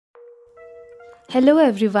Hello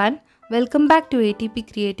everyone, welcome back to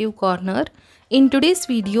ATP Creative Corner. In today's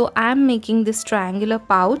video, I am making this triangular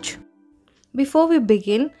pouch. Before we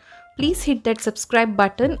begin, please hit that subscribe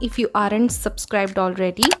button if you aren't subscribed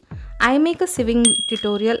already. I make a sewing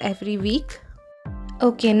tutorial every week.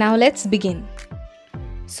 Okay, now let's begin.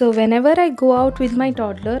 So whenever I go out with my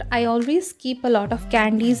toddler, I always keep a lot of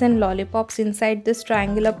candies and lollipops inside this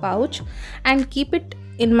triangular pouch and keep it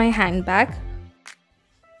in my handbag.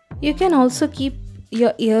 You can also keep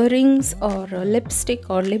your earrings or lipstick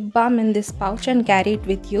or lip balm in this pouch and carry it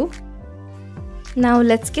with you. Now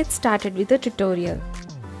let's get started with the tutorial.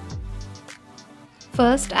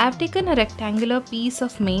 First, I have taken a rectangular piece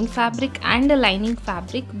of main fabric and a lining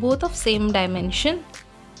fabric, both of same dimension,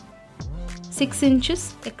 6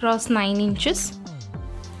 inches across 9 inches.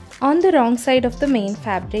 On the wrong side of the main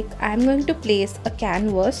fabric, I am going to place a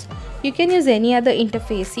canvas. You can use any other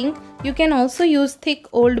interfacing. You can also use thick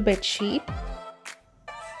old bed sheet.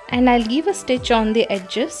 And I'll give a stitch on the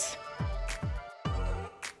edges.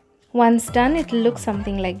 Once done, it will look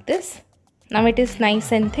something like this. Now it is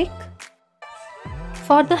nice and thick.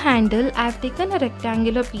 For the handle, I have taken a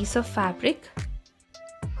rectangular piece of fabric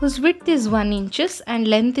whose width is 1 inch and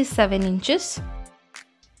length is 7 inches.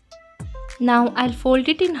 Now I'll fold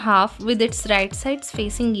it in half with its right sides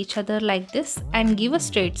facing each other like this and give a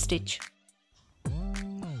straight stitch.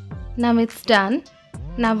 Now it's done.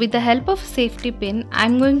 Now with the help of a safety pin,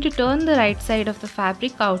 I'm going to turn the right side of the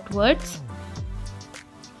fabric outwards.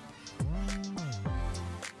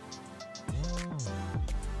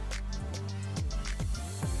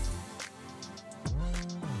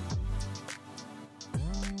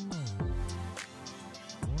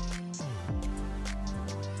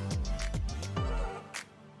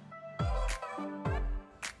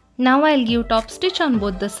 Now I'll give top stitch on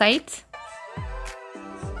both the sides.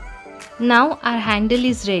 Now our handle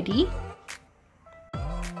is ready.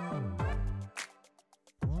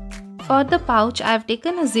 For the pouch, I have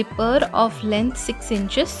taken a zipper of length 6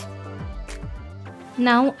 inches.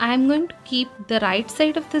 Now I am going to keep the right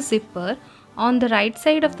side of the zipper on the right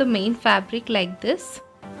side of the main fabric like this,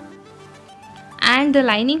 and the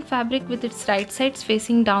lining fabric with its right sides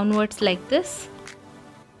facing downwards like this.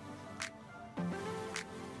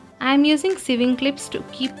 I am using sewing clips to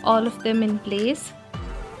keep all of them in place.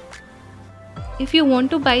 If you want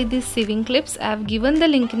to buy these sewing clips, I have given the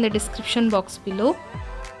link in the description box below.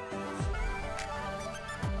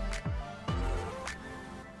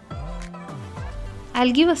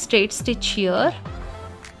 I'll give a straight stitch here.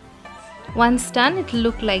 Once done, it will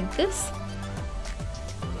look like this.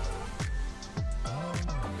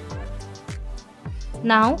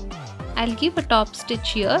 Now I'll give a top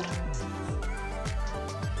stitch here.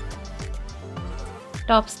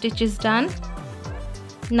 Top stitch is done.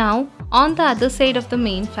 Now on the other side of the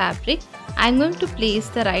main fabric, I am going to place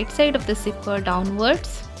the right side of the zipper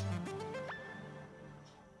downwards.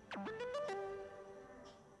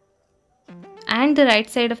 And the right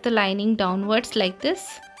side of the lining downwards like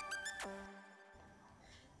this.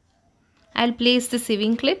 I'll place the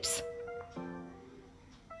sewing clips.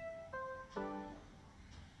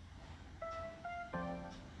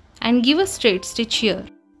 And give a straight stitch here.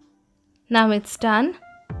 Now it's done.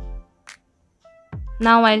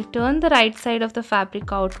 Now I'll turn the right side of the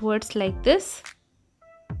fabric outwards like this.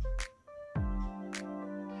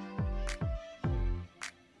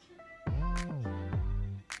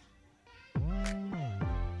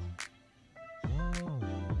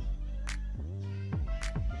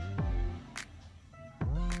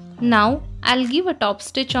 Now I'll give a top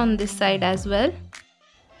stitch on this side as well.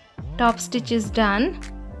 Top stitch is done.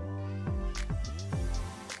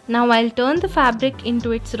 Now I'll turn the fabric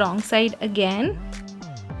into its wrong side again.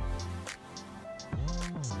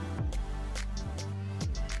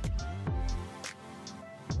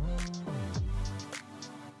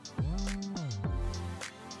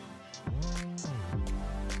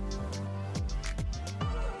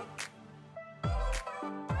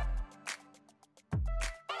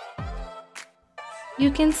 You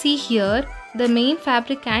can see here the main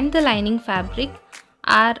fabric and the lining fabric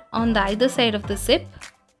are on the either side of the zip.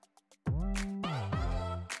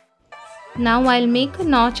 Now I'll make a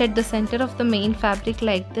notch at the center of the main fabric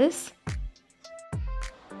like this.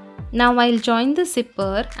 Now I'll join the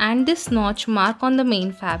zipper and this notch mark on the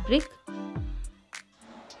main fabric.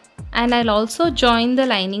 And I'll also join the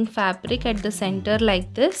lining fabric at the center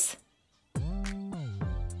like this.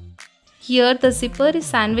 Here the zipper is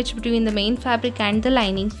sandwiched between the main fabric and the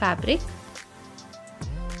lining fabric.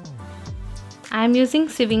 I am using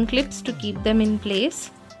sewing clips to keep them in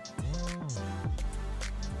place.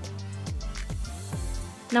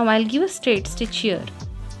 Now I'll give a straight stitch here.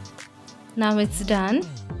 Now it's done.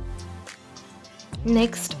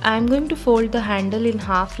 Next, I'm going to fold the handle in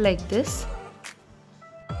half like this.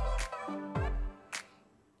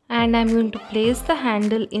 And I'm going to place the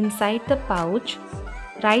handle inside the pouch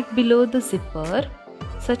right below the zipper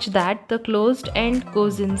such that the closed end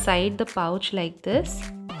goes inside the pouch like this.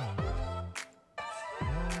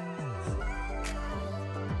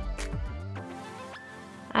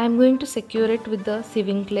 I'm going to secure it with the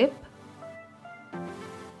sewing clip.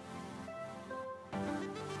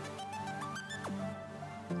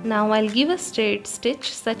 Now I'll give a straight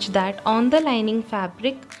stitch such that on the lining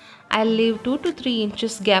fabric I'll leave 2 to 3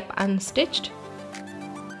 inches gap unstitched.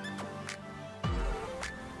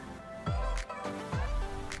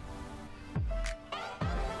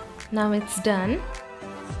 Now it's done.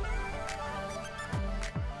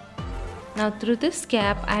 Now through this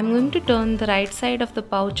gap I'm going to turn the right side of the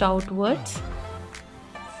pouch outwards.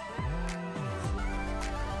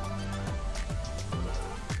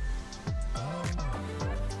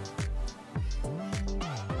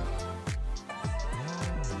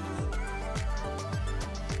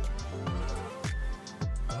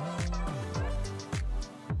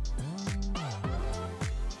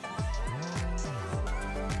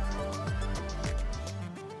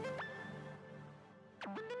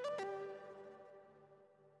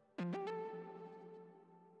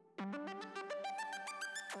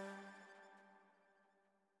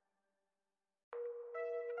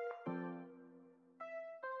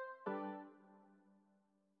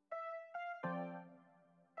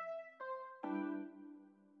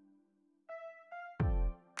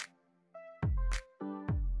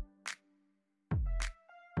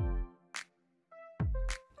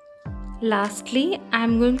 Lastly, I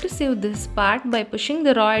am going to sew this part by pushing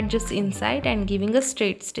the raw edges inside and giving a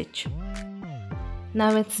straight stitch.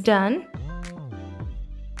 Now it's done.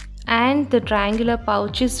 And the triangular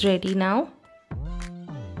pouch is ready now.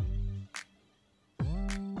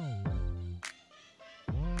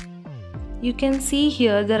 You can see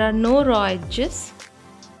here there are no raw edges.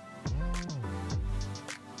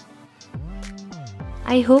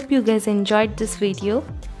 I hope you guys enjoyed this video.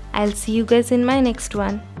 I'll see you guys in my next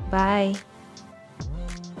one. Bye.